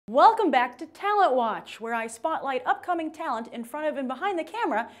Welcome back to Talent Watch, where I spotlight upcoming talent in front of and behind the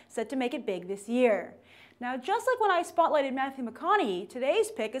camera set to make it big this year. Now, just like when I spotlighted Matthew McConaughey,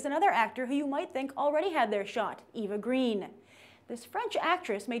 today's pick is another actor who you might think already had their shot, Eva Green. This French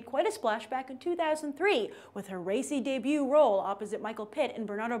actress made quite a splash back in 2003 with her racy debut role opposite Michael Pitt in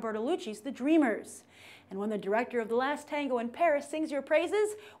Bernardo Bertolucci's The Dreamers. And when the director of The Last Tango in Paris sings your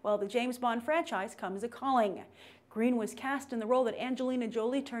praises, well, the James Bond franchise comes a-calling. Green was cast in the role that Angelina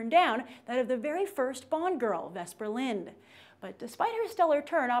Jolie turned down, that of the very first Bond girl, Vesper Lynd. But despite her stellar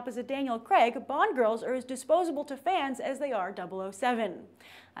turn opposite Daniel Craig, Bond girls are as disposable to fans as they are 007.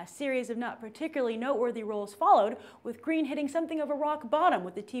 A series of not particularly noteworthy roles followed, with Green hitting something of a rock bottom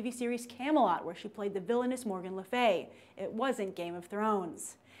with the TV series Camelot, where she played the villainous Morgan Le Fay. It wasn't Game of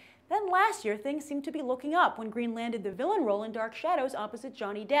Thrones. Then last year, things seemed to be looking up when Green landed the villain role in Dark Shadows opposite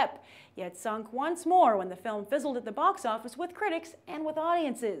Johnny Depp, yet sunk once more when the film fizzled at the box office with critics and with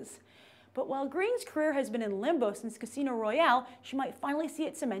audiences. But while Green's career has been in limbo since Casino Royale, she might finally see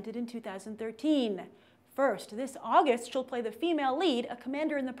it cemented in 2013. First, this August, she'll play the female lead, a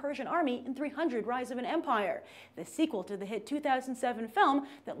commander in the Persian army in 300: Rise of an Empire, the sequel to the hit 2007 film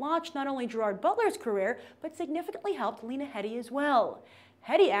that launched not only Gerard Butler's career, but significantly helped Lena Headey as well.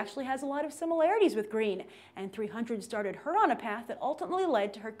 Headey actually has a lot of similarities with Green, and 300 started her on a path that ultimately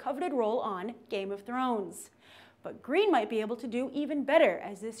led to her coveted role on Game of Thrones. But Green might be able to do even better,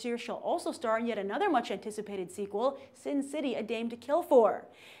 as this year she'll also star in yet another much-anticipated sequel, Sin City: A Dame to Kill For.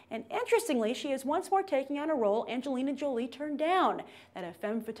 And interestingly, she is once more taking on a role Angelina Jolie turned down, that of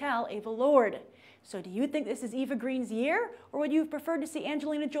femme fatale Ava Lord. So do you think this is Eva Green's year, or would you have preferred to see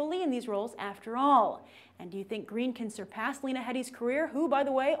Angelina Jolie in these roles after all? And do you think Green can surpass Lena Headey's career, who, by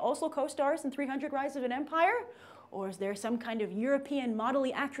the way, also co-stars in 300: Rise of an Empire? Or is there some kind of European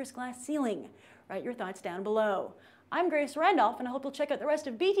modelly actress glass ceiling? Write your thoughts down below. I'm Grace Randolph, and I hope you'll check out the rest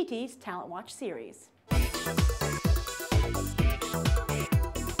of BTT's Talent Watch series.